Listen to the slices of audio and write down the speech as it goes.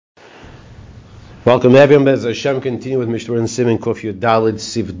Welcome everyone. As Hashem continue with Mishna and Siman Kuf Yud Dalid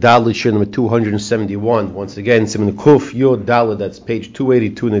Sif Dalid Shir number 271. Once again, Siman Kuf Yud Dalid. That's page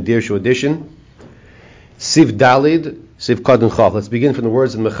 282 in the Dirshu edition. Sif Dalid Sif Kadon Chaf. Let's begin from the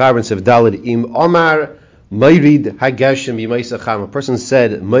words of Mechaber and Sif Dalid. Im Omar Mayrid Hageshem Yimaisacham. A person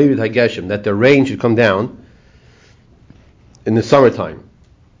said Mayrid Hageshem, that the rain should come down in the summertime.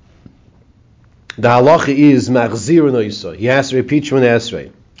 The halacha is Machzir Noisa. He has to repeat Shemona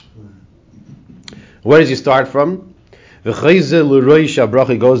Esrei. Where does he start from? He goes back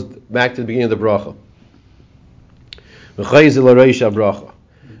to the beginning of the bracha.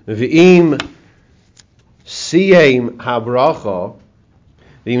 V'im siyem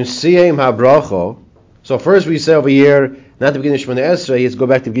habracha. So first we say over here, not the beginning of Shemona Esrei, he has to go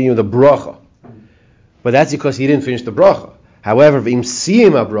back to the beginning of the bracha. But that's because he didn't finish the bracha. However, v'im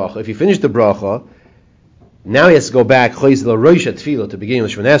siyem habracha, if he finished the bracha, now he has to go back Tefila to the beginning of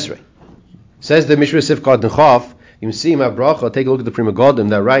Shemona Esrei. Says the Mishra Sif Kadon Chaf, you see my bracha, take a look at the Prima Godim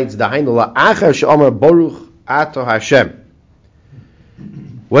that writes, Daheinu la'achar she'amar Baruch ato Hashem.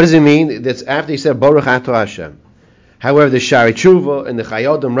 What does it mean? That's after he said Baruch ato Hashem. However, the Shari Tshuva and the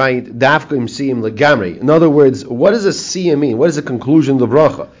Chayodim write, Dafka im siyim legamri. In other words, what does a siyim mean? What is the conclusion of the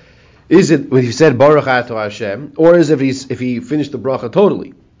bracha? Is it when he said Baruch ato Hashem, or is it if he finished the bracha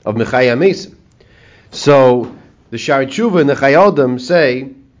totally, of Mechaya Mesim? So, the Shari Tshuva and the Chayodim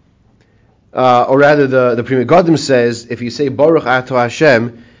say, or rather, the Prima Godim says, if you say Baruch Ato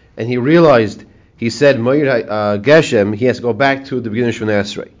Hashem, and he realized he said Moir Geshem, he has to go back to the beginning of Shemona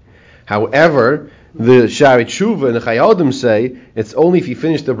Esrei. However, the Shari Tshuva and the Chayodim say it's only if you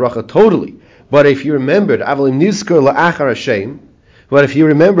finish the bracha totally. But if you remembered, Avalim Nizkar La'achar Hashem, but if you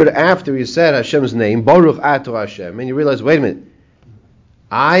remembered after you said Hashem's name, Baruch Ato Hashem, and you realize, wait a minute,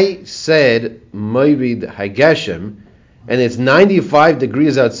 I said Moirid Hageshem, and it's 95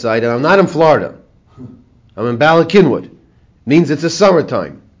 degrees outside, and I'm not in Florida. I'm in Balakinwood. Means it's a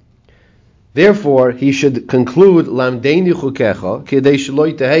summertime. Therefore, he should conclude Lamdeini Chukecha, Kedei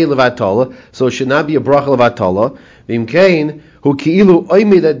Shaloi Tehei Levatala, so it should not be a bracha Levatala. Vimkein, Hu Ki'ilu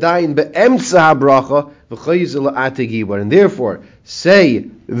Oimid Adayin Be'emtza HaBracha, V'choyzil Ategibar. And therefore, say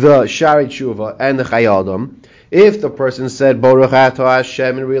the Shari Tshuva and the Chayadim, if the person said Baruch Ato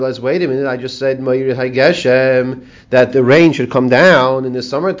Hashem and realized, wait a minute, I just said Ma'ir Hageshem, that the rain should come down in the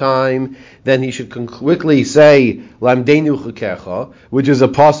summertime, then he should quickly say Lamdeinu Chukecha, which is a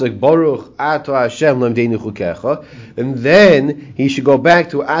pasuk Baruch Ato Hashem Lamdeinu Chukecha, and then he should go back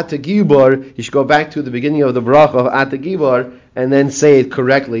to Atagibar. He should go back to the beginning of the bracha of Atagibar and then say it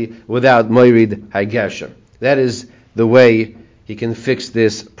correctly without Ma'ir Hageshem. That is the way he can fix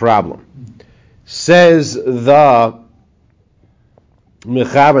this problem. Says the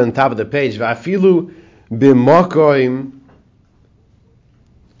Mechaber on top of the page, V'afilu b'makoim.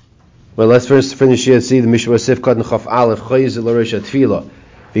 Well, let's first finish here. See the Mishna Sif Kadon Chaf Aleph Chayz l'Rosh Tefila.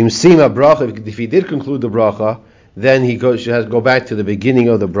 V'imsima bracha. If he did conclude the bracha, then he has to go back to the beginning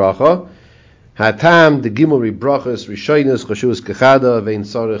of the bracha. Hatam the Gimel brachas Rishonos Chashus Kechada Vein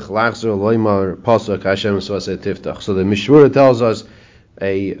Sarich Lachzer Loimar Pasuk Hashem Swasei Tiftach. So the Mishra tells us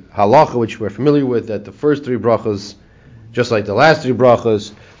a halacha which we're familiar with, that the first three brachas, just like the last three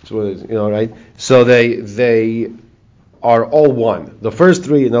brachas, so, right? So they are all one. The first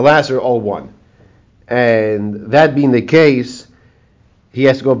three and the last are all one. And that being the case, he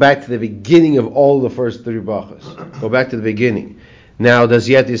has to go back to the beginning of all the first three brachas. Go back to the beginning. Now, does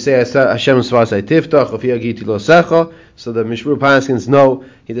he have to say Hashem Svasei Tiftach, Afi Agiti Losecha? So the Mishmur Paskins, no,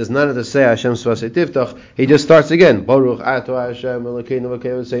 he does not have to say Hashem Svasei Tiftach. He just starts again. Baruch Ato Hashem Elokeinu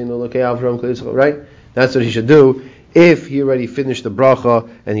Elokeinu Elokei Avram Kol. Right? That's what he should do if he already finished the bracha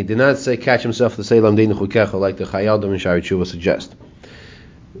and he did not catch himself to say Lamdeinu Chukecha like the Chayadim and Shari Tshuva suggest.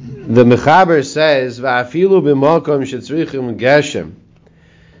 The Mechaber says Va'afilu b'makom shetzrichim geshem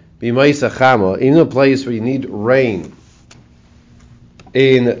b'maisachama, in a place where you need rain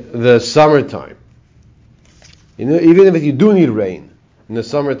in the summertime, even if you do need rain in the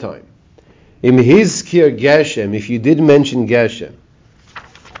summertime, in his kir geshem, if you did mention geshem,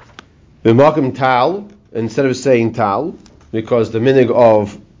 b'makom tal, instead of saying tal, because the minig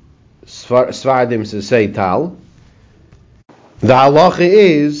of Svardim is to say tal, the halacha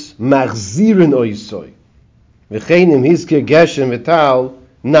is machzirin oisoi. V'cheinim his kir geshem v'tal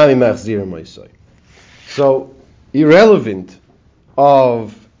nami machzirin oisoi. So irrelevant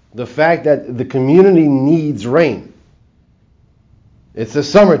of the fact that the community needs rain. It's the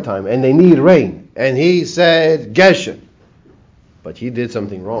summertime and they need rain. And he said Geshem. But he did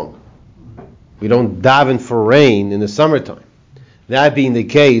something wrong. We don't daven for rain in the summertime. That being the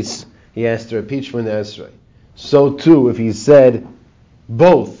case, he has to repeat Shemona Esrei. So too, if he said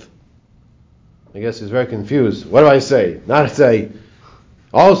both I guess he's very confused. What do I say? Not to say.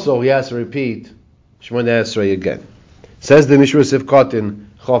 Also, he has to repeat Shemoneh Esrei again. Says the Mishra Sivkot in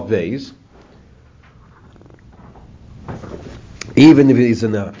Chof Beis. Even if it's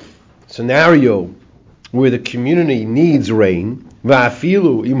in a scenario where the community needs rain,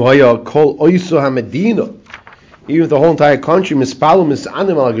 va'afilu im haya kol oiso hamedina, even if the whole entire country mispalu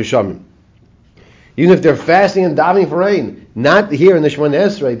misanim al geshamim, even if they're fasting and davening for rain, not here in the Shemoneh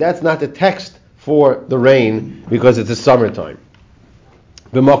Esrei, that's not the text for the rain because it's the summertime.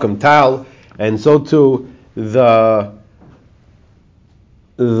 B'makam tal, and so too the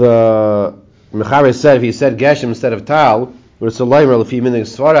Mechaber said, if he said Geshem instead of Tal, according to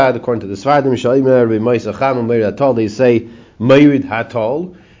the Sfardim, they say Mayrid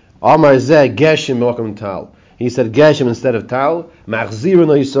Hatol. Amar Zeh Geshem B'makam Tal. He said Geshem instead of Tal. Machzirun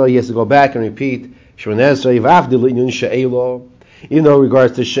Oisah, he has to go back and repeat Shemoneh Esrei v'avdil inyan she'elo. In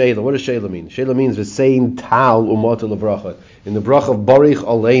regards to Sheila, what does Sheila mean? Sheila means the same Tal u'mata l'bracha. In the bracha of Barich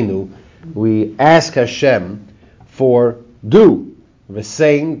Aleinu, we ask Hashem for dew. The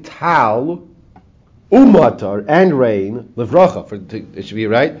same Tal u'matar and rain l'vracha. It should be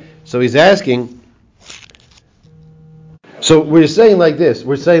right. So he's asking. So we're saying like this.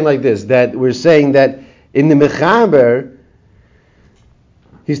 That in the Mechaber,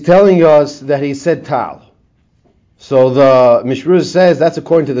 he's telling us that he said Tal. So the Mishra says that's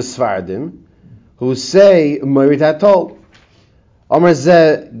according to the Sfardim, who say Merit Hatol. Amar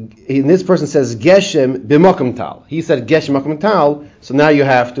Zeh, this person says Geshem b'makam Tal. He said Geshem b'makam Tal. So now you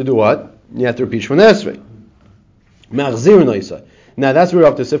have to do what? You have to repeat Shemoneh Esrei. Machzir noisa. Now that's where we're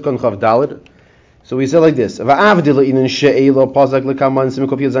up to Sifkon Chav Daled. So we said like this: Va'avdila inin she'ela pazak lekaman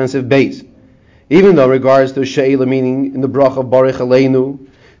simikop yadzayin sif beis. Even though in regards to she'ela, meaning in the bracha of Barich Aleinu,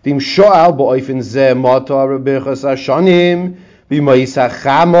 dim sho'al ba'oifin zeh matar b'chas hashanim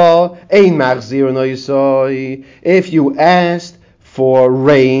b'mayisachama ein machzir noisoi. If you asked for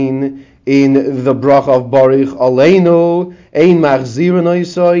rain in the bracha of Barich Aleinu, ein machzir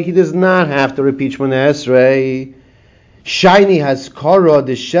noisoi, he does not have to repeat Shemoneh Esrei. Shiny has kara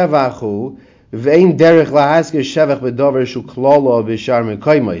de shevachu ve'in derech lahaske shevach bedavar shu klala b'shar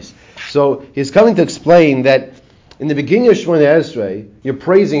mekaymis. So he's coming to explain that in the beginning of Shemoneh Esrei, you're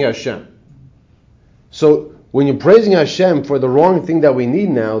praising Hashem. So when you're praising Hashem for the wrong thing that we need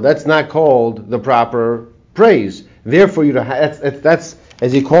now, that's not called the proper praise. Therefore, that's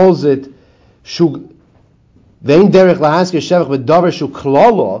as he calls it, ve'in derech lahaske shevach bedavar shu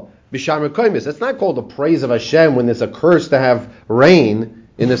klala. That's not called the praise of Hashem when there's a curse to have rain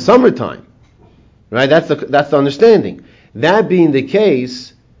in the summertime, right? That's the understanding. That being the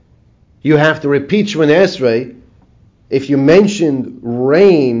case, you have to repeat Shemoneh Esrei if you mentioned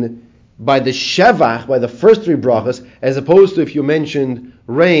rain by the Shevach, by the first three brachas, as opposed to if you mentioned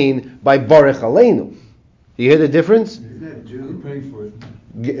rain by Barich Aleinu. You hear the difference?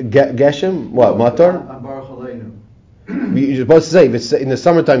 Geshem, what? Matar? Barich Aleinu. You're supposed to say, in the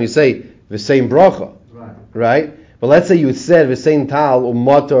summertime you say the same bracha, right? But let's say you said the same tal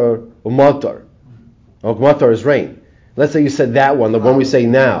u'matar. Matar is rain. Let's say you said that one, the one we say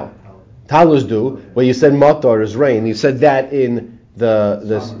now. Tal is due, but you said matar is rain. You said that in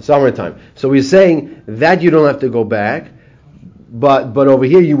the summertime. So we're saying that you don't have to go back, but over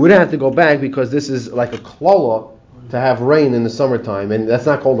here you wouldn't have to go back because this is like a klala to have rain in the summertime, and that's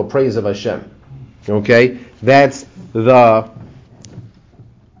not called the praise of Hashem. Okay, that's the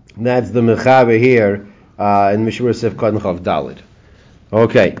Mechaber here in Mishmur Sif Kod Chav Daled.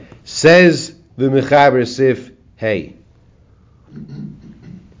 Okay, says the Mechaber Sif Hey.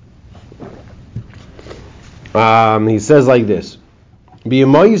 He says like this: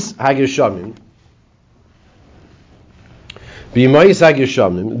 B'yemayis hageshamim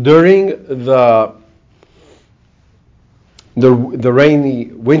during the rainy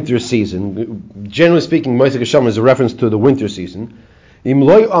winter season. Generally speaking, Moisek Hashem is a reference to the winter season. If you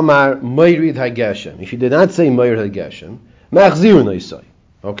did not say Mayrid HaGeshem, Machzir Noisai.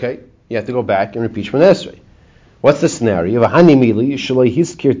 Okay, you have to go back and repeat Shemoneh Esrei. What's the scenario?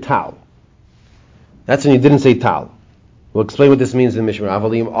 That's when you didn't say Tal. We'll explain what this means in Mishmar.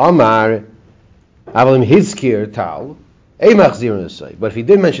 Avalim Hizkir Tal, Machzir Noisai. But if he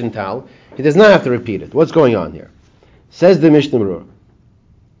did mention Tal, he does not have to repeat it. What's going on here? Says the Mishna Berura.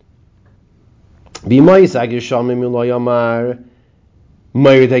 B'mayis hageshamim lo yamar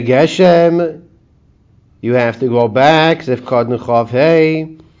Mayrid hageshem. You have to go back. Zef kad nechav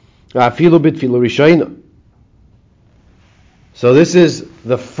hey afilu b'tefila rishayna. So this is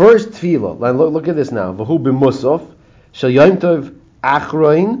the first tefillah. Look at this now. V'hu b'musaf shel yom tov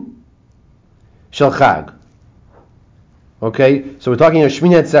achroin shel chag. Okay, so we're talking about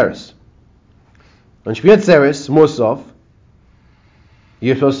Shmini Atzeres. On Shmiyat Tzeres, Musaf,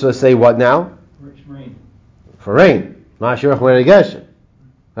 you're supposed to say what now? Rain. For rain. Ma'ashirach Merei Geshem.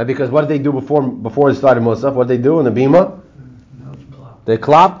 Right? Because what did they do before it started Musaf? What did they do in the Bima? They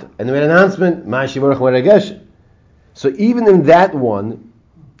clapped and they made an announcement, Ma'ashirach Merei Geshem. So even in that one,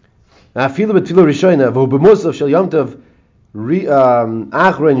 Afilu B'Tfilah Rishoyna, V'hu B'Musaf Shel Yom Tov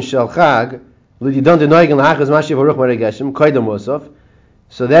Achron Shel Chag, L'Yidon Denoigen L'Achaz Ma'ashirach Merei Geshem, Koydem Musaf.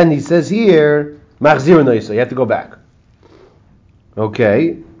 So then he says here, Machzir Noisa, you have to go back.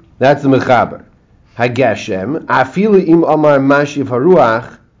 Okay, that's the Mechaber. Hageshem, Afilu Im Amar Mashiv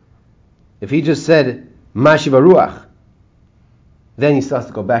Haruach, if he just said Mashiv Haruach, then he starts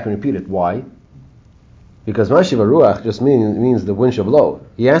to go back and repeat it. Why? Because Mashiv Haruach just means the wind shall blow.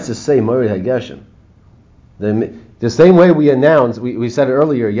 He has to say Morid Hageshem. The same way we announced, we said it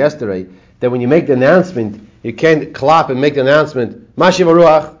earlier yesterday, that when you make the announcement, you can't clap and make the announcement, Mashiv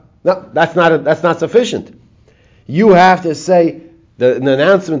Haruach. No, that's not sufficient. You have to say the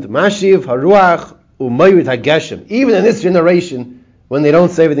announcement, Mashiv Haruach Umayrit Hageshem. Even in this generation, when they don't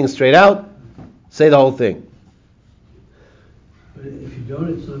say everything straight out, say the whole thing. But if you don't,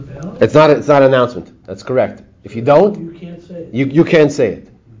 it's not valid? It's not an announcement. That's correct. If you don't, you can't say it. You can't say it.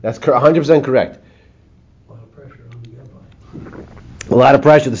 That's 100% correct. A lot of pressure on the Gabbai. A lot of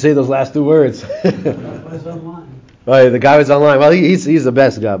pressure to say those last two words. Gabbai's online. Right, the guy is online. Well, he's the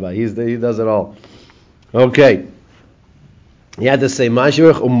best Gabbai. He does it all. Okay. You had to say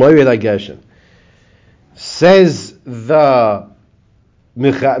Mashirach Umayrid Hageshem. Says the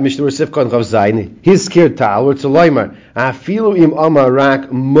Mishnah Sifkon Chav Zayin. He's scared tal or tzolaymar. Afilu im amarak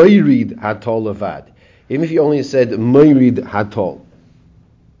Mayrid hatol levad. Even if you only said Mayrid hatol,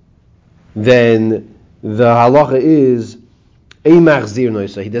 then the halacha is Eimachzir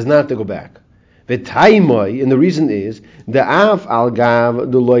Noisa. He does not have to go back. V'taimoi, and the reason is the af al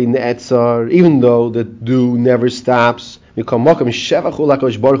gav the loy ne'etzar. Even though the dew never stops. It's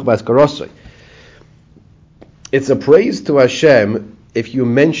a praise to Hashem if you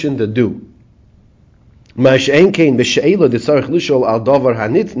mention the dew. As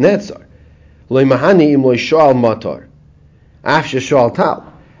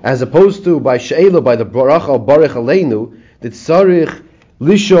opposed to by she'ela, by the bracha barech aleinu, that tzarich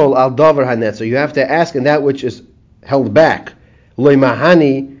lishol al davar hanetzer. You have to ask in that which is held back. Loy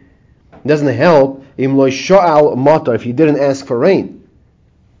mahani doesn't help. If he didn't ask for rain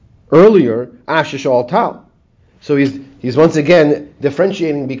earlier, tal. So he's once again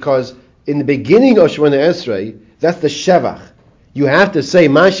differentiating, because in the beginning of Shemona Esrei, that's the shevach. You have to say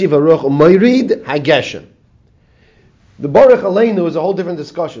Mashiv Haruach Umayrid Hageshem. The Baruch Aleinu is a whole different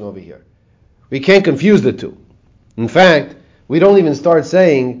discussion over here. We can't confuse the two. In fact, we don't even start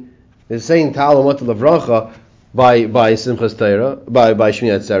saying Tal Umat Lavracha by Simchas Torah, by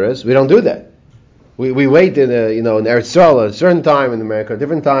Shmiyat Tzeres. We don't do that. We wait in Eretz Yisrael a certain time, in America a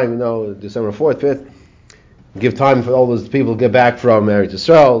different time, December 4th, 5th. Give time for all those people to get back from Eretz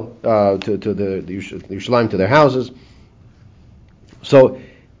Yisrael to the Yerushalayim, to their houses. So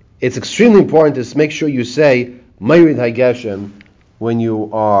it's extremely important to make sure you say Mayrid Hageshem when you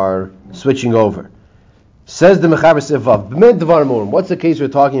are switching over. Says the Mechaber Sivav, B'med Dvar Murim. What's the case we're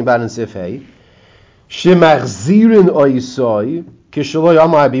talking about in Sif Hey? Shemachzirin Oisoi. That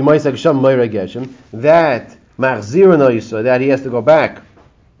Machzirin, that he has to go back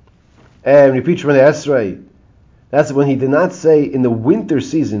and repeat Shemona Esrei. That's when he did not say in the winter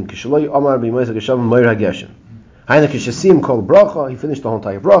season. He finished the whole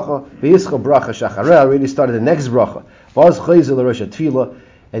entire bracha. Already started the next bracha.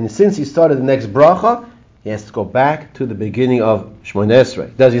 And since he started the next bracha, he has to go back to the beginning of Shemona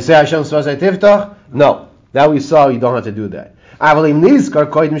Esrei. Does he say Hashem Svazai Tiftach? No. That we saw, you don't have to do that. But if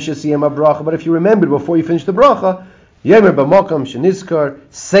you remembered before you finish the bracha,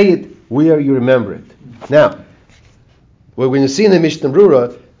 say it where you remember it. Now, we're going to see in the Mishna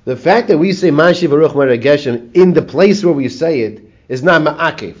Berura, the fact that we say Mashiv Haruach Umayrid Hageshem in the place where we say it is not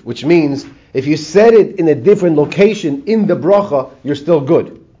ma'akev, which means if you said it in a different location in the bracha, you're still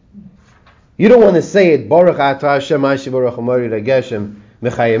good. You don't want to say it Baruch Atah Hashem Mashiv Haruach Umayrid Hageshem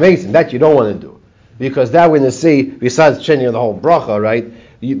Mechayim Eisim. That you don't want to do. Because that we're going to see, besides changing the whole bracha, right?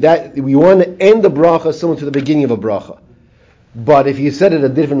 We want to end the bracha similar to the beginning of a bracha. But if you said it at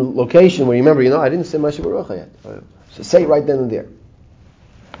a different location where you remember, I didn't say Mashiv Haruach yet. So say it right then and there.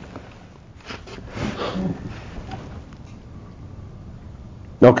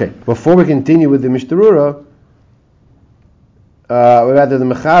 Okay, before we continue with the Mishna Berura, or rather the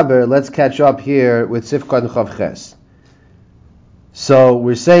Mechaber, let's catch up here with Sifkot Chav Ches. So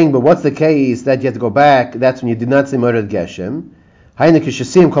we're saying, but what's the case that you have to go back? That's when you did not say Mored Geshem. Hainu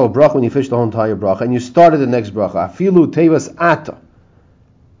kishasim kol bracha, when you finish the whole entire bracha, and you started the next bracha. Afilu tevas ata.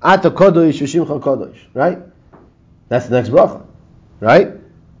 Ata kodosh v'shimcha kodosh. Right? That's the next bracha. Right?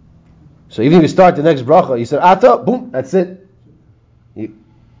 So even if you start the next bracha, you said ata, boom, that's it.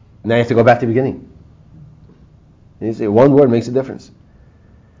 Now you have to go back to the beginning. You say one word makes a difference.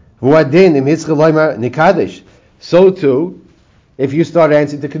 So too, if you start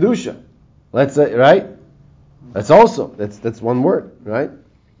answering to kedusha, let's say, right? That's one word, right?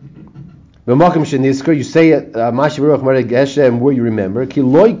 You say it, where you remember.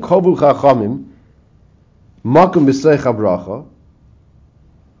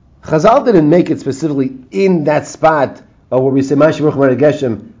 Chazal didn't make it specifically in that spot where we say Mashi Baruch Mereg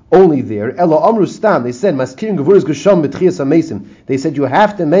Geshem only there. Elo Amru Stam. They said Maskirim Gevurus Gesham B'Tchias HaMeisim. They said you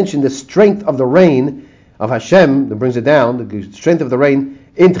have to mention the strength of the rain of Hashem that brings it down, the strength of the rain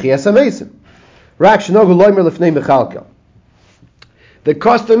in Tchias HaMeisim. Rak Shenogu Loimer Lefnei Mechalkel. The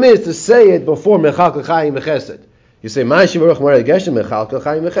custom is to say it before Mechalkel Chayim Mechesed. You say Mashi Baruch Mereg Geshem Mechalkel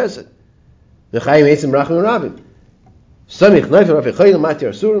Chayim Mechesed. Mechayim Meisim Rachim Rabim. Samich Neifer Rafi Chayim Matir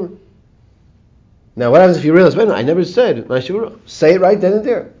Asurim. Now, what happens if you realize, wait a minute, I never said Mashi Baruch? Say it right then and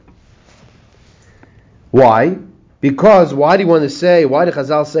there. Why? Because why do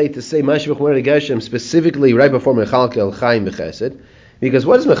Chazal say to say Mashi Baruch Mereg Geshem specifically right before Mechalkel Chayim B'Chesed? Because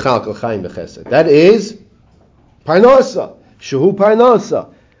what is Mechalkel Chayim B'Chesed? That is Parnasa. Shehu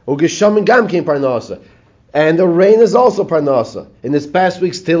Parnasa. Ugeshamin Gam came Parnasa. And the rain is also Parnasa. In this past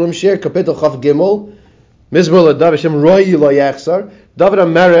week's Tilim Shir, Kapitel Chav Gimel, Mizmor L'Dav Hashem Royi Lo Yachsar, David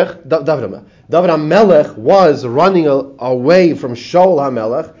HaMelech was running away from Shaul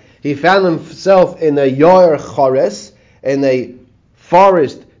HaMelech. He found himself in a Yor Chores, in a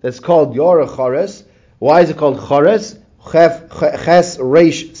forest that's called Yor Chores. Why is it called Chores? Ches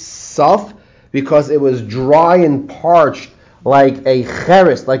Reish Saf, because it was dry and parched like a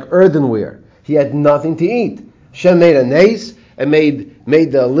cheres, like earthenware. He had nothing to eat. Shem made a nace and made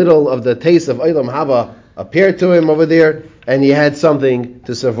the little of the taste of Olam Haba appear to him over there, and he had something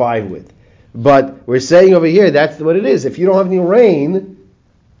to survive with. But we're saying over here, that's what it is. If you don't have any rain,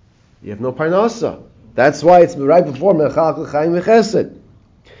 you have no parnasa. That's why it's right before Mechalkel Chayim V'Chesed.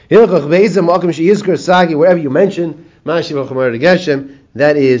 Hilchos Beizem Makom Sheyizkar Sagi, wherever you mention Mashi Baruch Mereg Geshem,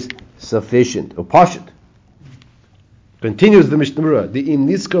 that is sufficient. Upashit. Continues the Mishnah. The Im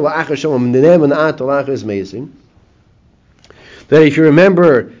Nizkar La'achar Shalom Nenem and At La'achar is amazing. That if you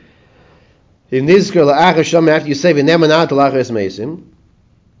remember, in Nizkar La'achar Shalom, after you say V'nem and At La'achar is amazing,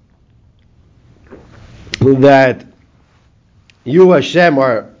 that you, Hashem,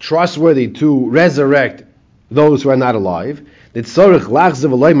 are trustworthy to resurrect those who are not alive. Because there's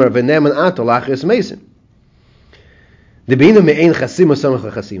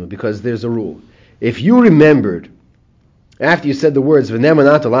a rule. If you remembered, after you said the words, then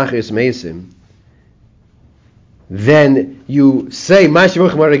you say, you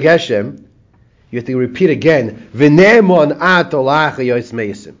have to repeat again,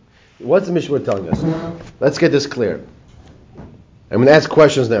 what's the Mishnah telling us? Let's get this clear. I'm going to ask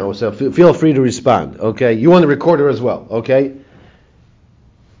questions now, so feel free to respond. Okay, you want the recorder as well. Okay,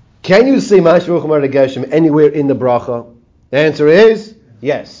 can you say Mashi Baruch Mereg Geshem anywhere in the bracha? The answer is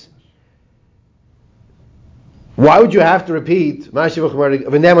yes. Why would you have to repeat Mashi Baruch Mereg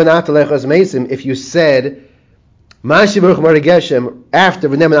Geshem if you said Mashi Baruch Mereg Geshem after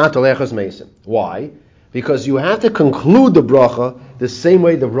V'nem and Atalechas Meisim? Why? Because you have to conclude the bracha the same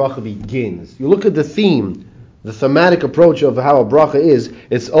way the bracha begins. You look at the theme, the thematic approach of how a bracha is.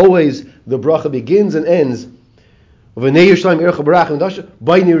 It's always the bracha begins and ends by Yerushalayim,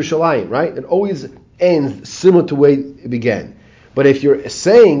 right? It always ends similar to the way it began. But if you're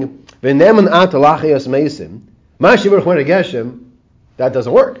saying V'nem and Atalechas Meisim, Mashi Baruch Mereg Geshem, that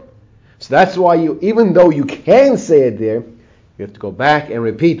doesn't work. So that's why even though you can say it there, you have to go back and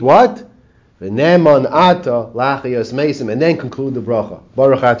repeat what? V'nem an ata lachiyas meisim, and then conclude the bracha.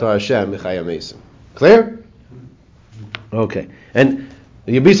 Baruch atah Hashem mechayim meisim. Clear? Okay. And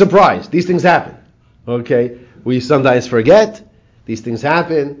you'll be surprised. These things happen. Okay? We sometimes forget. These things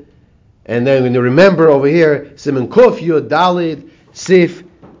happen. And then when you remember over here, Siman Kuf Yud Dalid Sif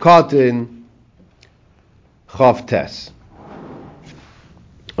Katan Chav Tes.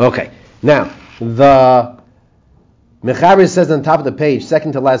 Okay. Now, the Mechaber says on top of the page,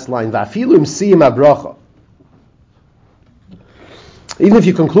 second to last line, Va'afilu imsiyim ha'bracha. Even if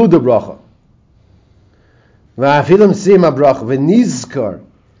you conclude the bracha, Va'afilu imsiyim ha'bracha, v'nizkar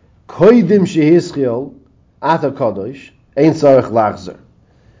koidim shehischil ata kodosh, ein tzarech lachzer.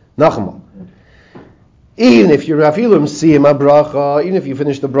 Nachmal. Even if you're Va'afilu imsiyim ha'bracha, even if you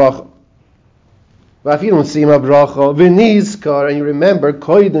finish the bracha, V'afilum sima bracha v'nizkar, and you remember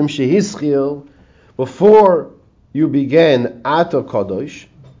koidim shehischil, before you began ato kadosh,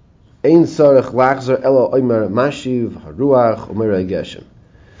 ein sarich lachzer elo omer mashiv haruach omer geshem.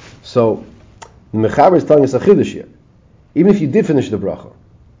 So the Mechaber is telling us a chiddush here. Even if you did finish the bracha,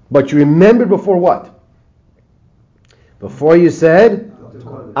 but you remembered before what? Before you said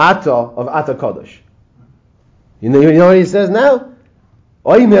Ata of Ata Kodesh. You know what he says now?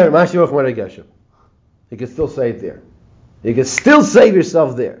 Oimer Mashiach Omer Geshem. You can still say it there. You can still save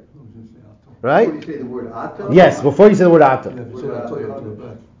yourself there. Right? Before you say the word Ata? Yes, before you say the word Ata.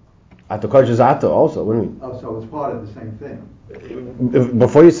 Yeah, Ata Kodesh is Ata also. What do you mean? oh, so it's part of the same thing.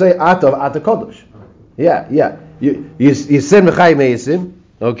 Before you say Ata of Ata Kodesh. Yeah. You said Mechayim Eisim.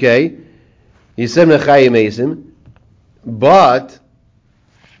 Okay. You said Mechayim Eisim. But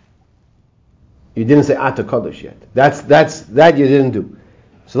you didn't say Ata Kodesh yet. That you didn't do.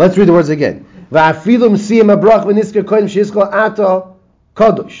 So let's read the words again. Va'afilum siyam abrach v'nisker kodim sheyiskol Ata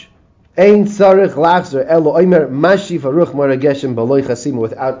Kodesh. Ein tzarich lachzer elo oimer mashif aruch marageshem b'loy chasim,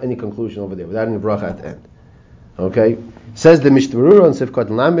 without any conclusion over there, without any bracha at the end. Okay? Says the Mishna Berura on Sifkat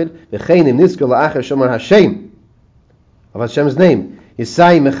Lamed, v'cheinim nisker la'achar shomar Hashem, of Hashem's name,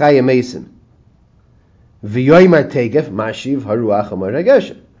 Yisai mechayim eisim. V'yoymar tegef mashiv haruach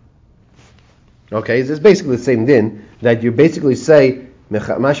marageshem. Okay, it's basically the same din, that you basically say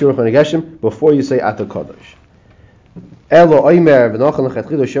mashiv haruach marageshem before you say Ata Kodesh. Elo oimer v'nochel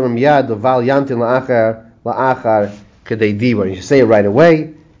lechatchilu shemer miyad v'val yamtin la'achar kedei dibar. You should say it right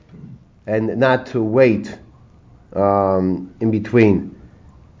away, and not to wait in between.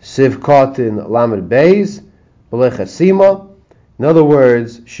 Siv kotin lamed beis b'lechasima. In other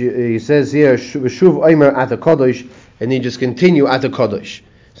words, he says here shuv oimer Ata Kodesh, and you just continue Ata Kodesh.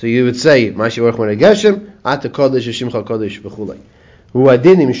 So you would say Mashiach Omer Geshem Ata Kodesh Shimcha Kodesh v'chulei. Hu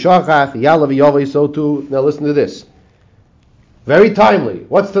adinim shachach yalav yavai. So too. Now listen to this. Very timely.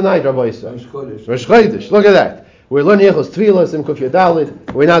 What's tonight, Rabbi Yisrael? Rosh Chodesh. Look at that. We're learning Hilchos Tefila and Kuf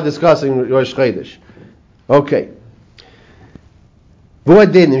Yadalit. We're now discussing Rosh Chodesh. Okay. So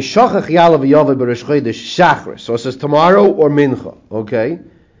it says tomorrow or mincha. Okay.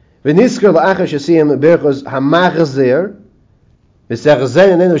 V'nisker la'achar shesiyam berchos hamachzer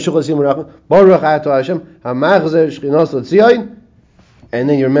v'sechzer, and then v'shuchas yim baruch ato Hashem hamachzer shchinos l'tzion, and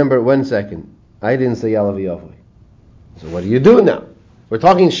then you remember, 1 second, I didn't say yalav yavai. So what do you do now? We're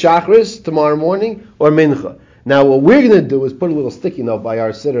talking Shachris tomorrow morning or Mincha. Now what we're going to do is put a little sticky note by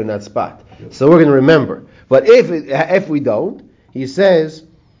our sitter in that spot. So we're going to remember. But if we don't, he says,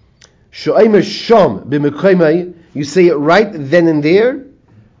 Sho'aymer shom b'mekhaymai, you say it right then and there.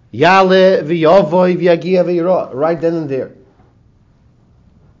 Yale v'yavoy v'yagia v'yira, right then and there.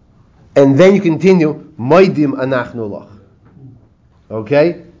 And then you continue, Moidim anachnu lach.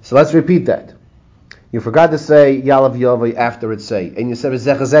 Okay? So let's repeat that. You forgot to say Yalav Yavai after it say, and you said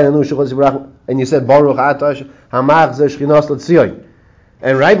and you said Baruch Atash Hamach Zeshchinas L'Tzion,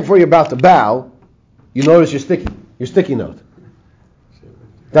 and right before you're about to bow, you notice your sticky note.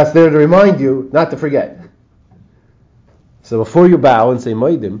 That's there to remind you not to forget. So before you bow and say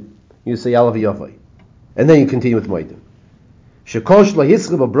Moedim, you say Yalav Yavai, and then you continue with Moedim. Shekosh lo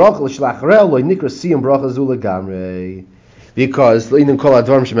hischib bracha l'shlachrei lo nikra siyam bracha zu legamrei, because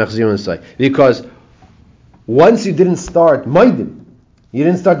once you didn't start Maidim, you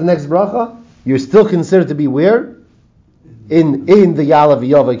didn't start the next bracha, you're still considered to be where? In the Yalav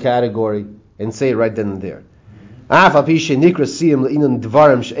Yavai category, and say it right then and there. The Yalav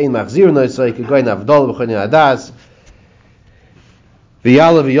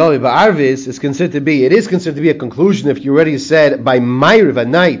Yavai ba'arvis is considered to be, it is considered to be a conclusion if you already said by Ma'ariv at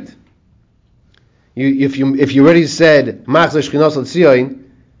night. If you already said Machzor Shchinos L'Tzion,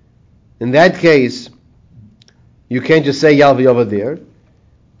 in that case, you can't just say Yalav Yavai there.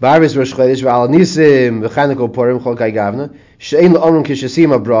 Ba'arvis Rosh Chodesh v'al nisim v'chanukah u'purim chol kai gavna she'ein l'omrim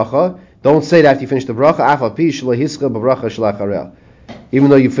kishesim ha'bracha. Don't say that after you finish the bracha. Af al pi shelo hischel b'bracha shlacharel. Even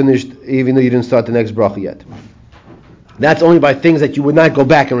though you didn't start the next bracha yet. That's only by things that you would not go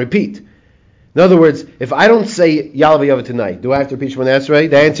back and repeat. In other words, if I don't say Yalav Yavai tonight, do I have to repeat Shemona Esrei?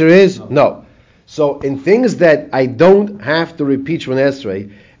 The answer is no. So in things that I don't have to repeat Shemona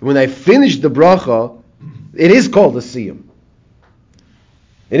Esrei, when I finish the bracha, it is called a siyum.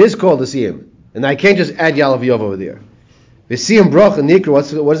 It is called a siyum. And I can't just add Yalav Yavai over there. The siyum bracha nikra, what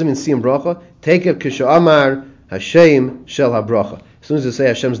does it mean siyum bracha? Take it kisha amar Hashem shel ha-bracha. As soon as you say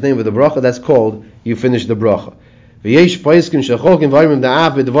Hashem's name with the bracha, that's called you finish the bracha. V'yesh paiskin shecholkin v'arim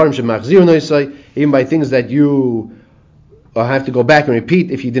da'av v'devarim shemachzir noisai, even by things that you have to go back and repeat.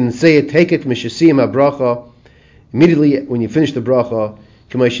 If you didn't say it, take it mishasim ha-bracha. Immediately when you finish the bracha,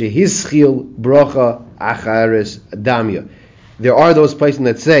 Hischil bracha acharis damya. There are those places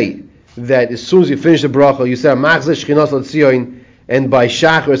that say that as soon as you finish the bracha, you say Machzeh Shchinas L'Tzion, and by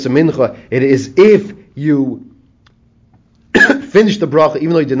Shacharis and Mincha, it is if you finish the bracha, even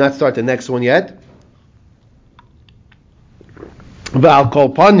though you did not start the next one yet. V'al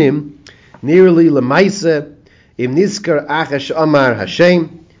kol panim nearly lemaise im nizkar achash amar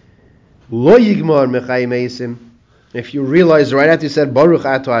Hashem lo yigmar mechayim eisim. If you realize right after you said Baruch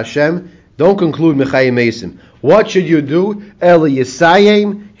Ato Hashem, don't conclude mechayim eisim. What should you do? El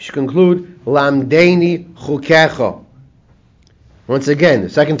yisayim. You should conclude lamdeni chukecha. Once again, the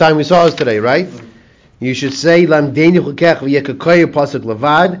second time we saw this today, right? You should say lamdeni chukecha v'yekakoy pasuk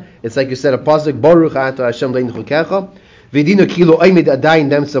levad. It's like you said a pasuk Baruch Ato Hashem lamdeni chukecha. V'dino kilo oimid adayin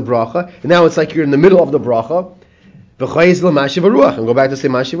demsa bracha. And now it's like you're in the middle of the bracha. V'chayis l'mashiv haruach. And go back to say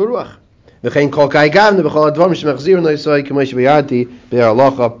mashiv haruach. V'chein kol kai gavne v'chol advarim shemachzir noisoi k'moshe v'yarti v'yar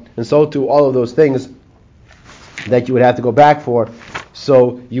halacha. And so too all of those things that you would have to go back for.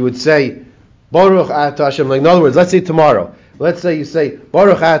 So you would say Baruch Ato Hashem. Like in other words, let's say tomorrow. Let's say you say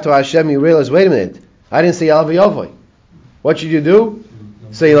Baruch Ato Hashem. You realize, wait a minute, I didn't say Yalav Yavoy. What should you do?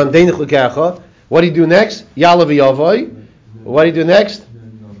 Say Lamdein Chukecha. What do you do next? Yalav Yavoy. What do you do next?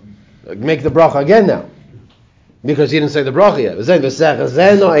 Make the bracha again now, because he didn't say the bracha yet.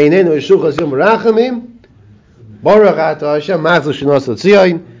 Baruch Ato Hashem. Machzeh Shchinas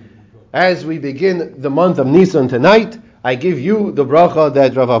L'Tzion. As we begin the month of Nisan tonight, I give you the bracha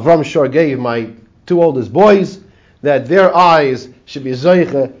that Rav Avram Shor gave my two oldest boys, that their eyes should be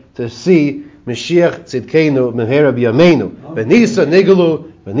zoiche to see Mashiach Tzidkeinu Mehera B'Yameinu. V'Nisan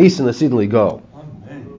Nigalu, V'Nisan Asidli Go.